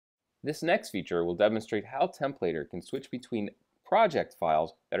This next feature will demonstrate how Templator can switch between project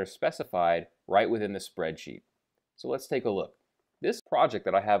files that are specified right within the spreadsheet. So let's take a look. This project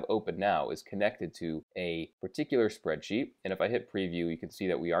that I have open now is connected to a particular spreadsheet, and if I hit preview, you can see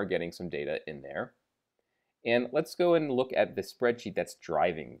that we are getting some data in there. And let's go and look at the spreadsheet that's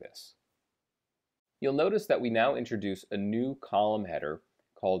driving this. You'll notice that we now introduce a new column header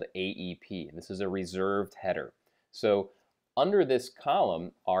called AEP, and this is a reserved header. So under this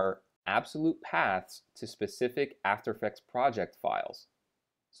column are absolute paths to specific After Effects project files.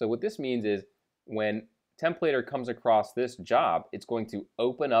 So what this means is when Templator comes across this job, it's going to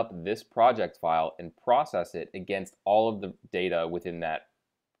open up this project file and process it against all of the data within that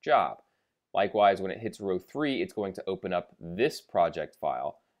job. Likewise, when it hits row 3, it's going to open up this project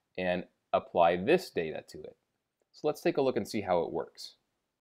file and apply this data to it. So let's take a look and see how it works.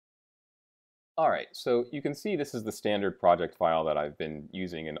 All right, so you can see this is the standard project file that I've been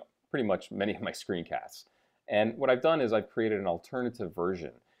using in pretty much many of my screencasts. And what I've done is I've created an alternative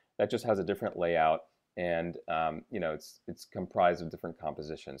version that just has a different layout, and it's comprised of different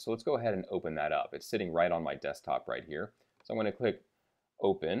compositions. So let's go ahead and open that up. It's sitting right on my desktop right here. So I'm going to click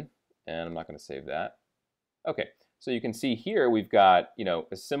Open, and I'm not going to save that. Okay, so you can see here we've got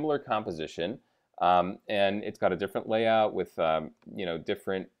a similar composition, and it's got a different layout with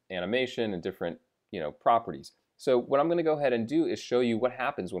different animation and different properties. So what I'm going to go ahead and do is show you what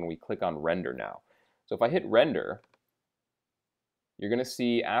happens when we click on Render now. So if I hit Render, you're going to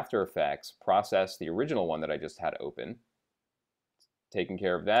see After Effects process the original one that I just had open, taking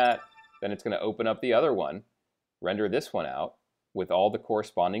care of that. Then it's going to open up the other one, render this one out with all the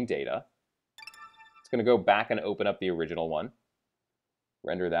corresponding data. It's going to go back and open up the original one,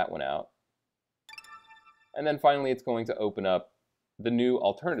 render that one out. And then finally it's going to open up the new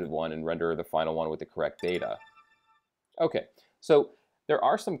alternative one and render the final one with the correct data. Okay, so there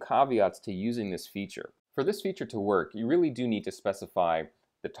are some caveats to using this feature. For this feature to work, you really do need to specify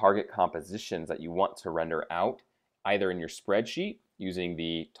the target compositions that you want to render out, either in your spreadsheet using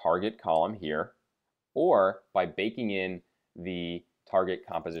the target column here, or by baking in the target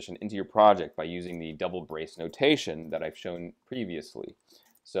composition into your project by using the double brace notation that I've shown previously.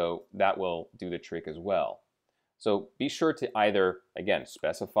 So that will do the trick as well. So be sure to either, again,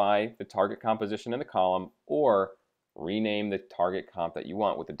 specify the target composition in the column or rename the target comp that you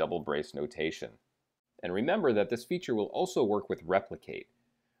want with the double brace notation. And remember that this feature will also work with replicate.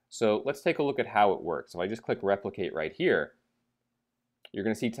 So let's take a look at how it works. If I just click replicate right here, you're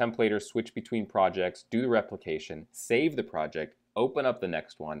going to see Templator switch between projects, do the replication, save the project, open up the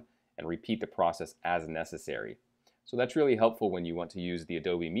next one, and repeat the process as necessary. So that's really helpful when you want to use the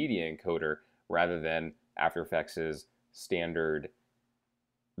Adobe Media Encoder rather than After Effects' standard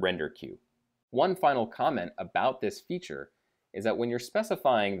render queue. One final comment about this feature is that when you're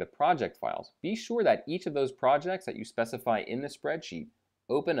specifying the project files, be sure that each of those projects that you specify in the spreadsheet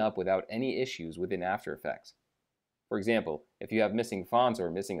open up without any issues within After Effects. For example, if you have missing fonts or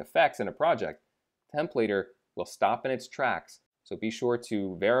missing effects in a project, Templator will stop in its tracks, so be sure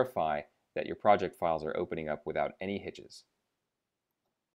to verify that your project files are opening up without any hitches.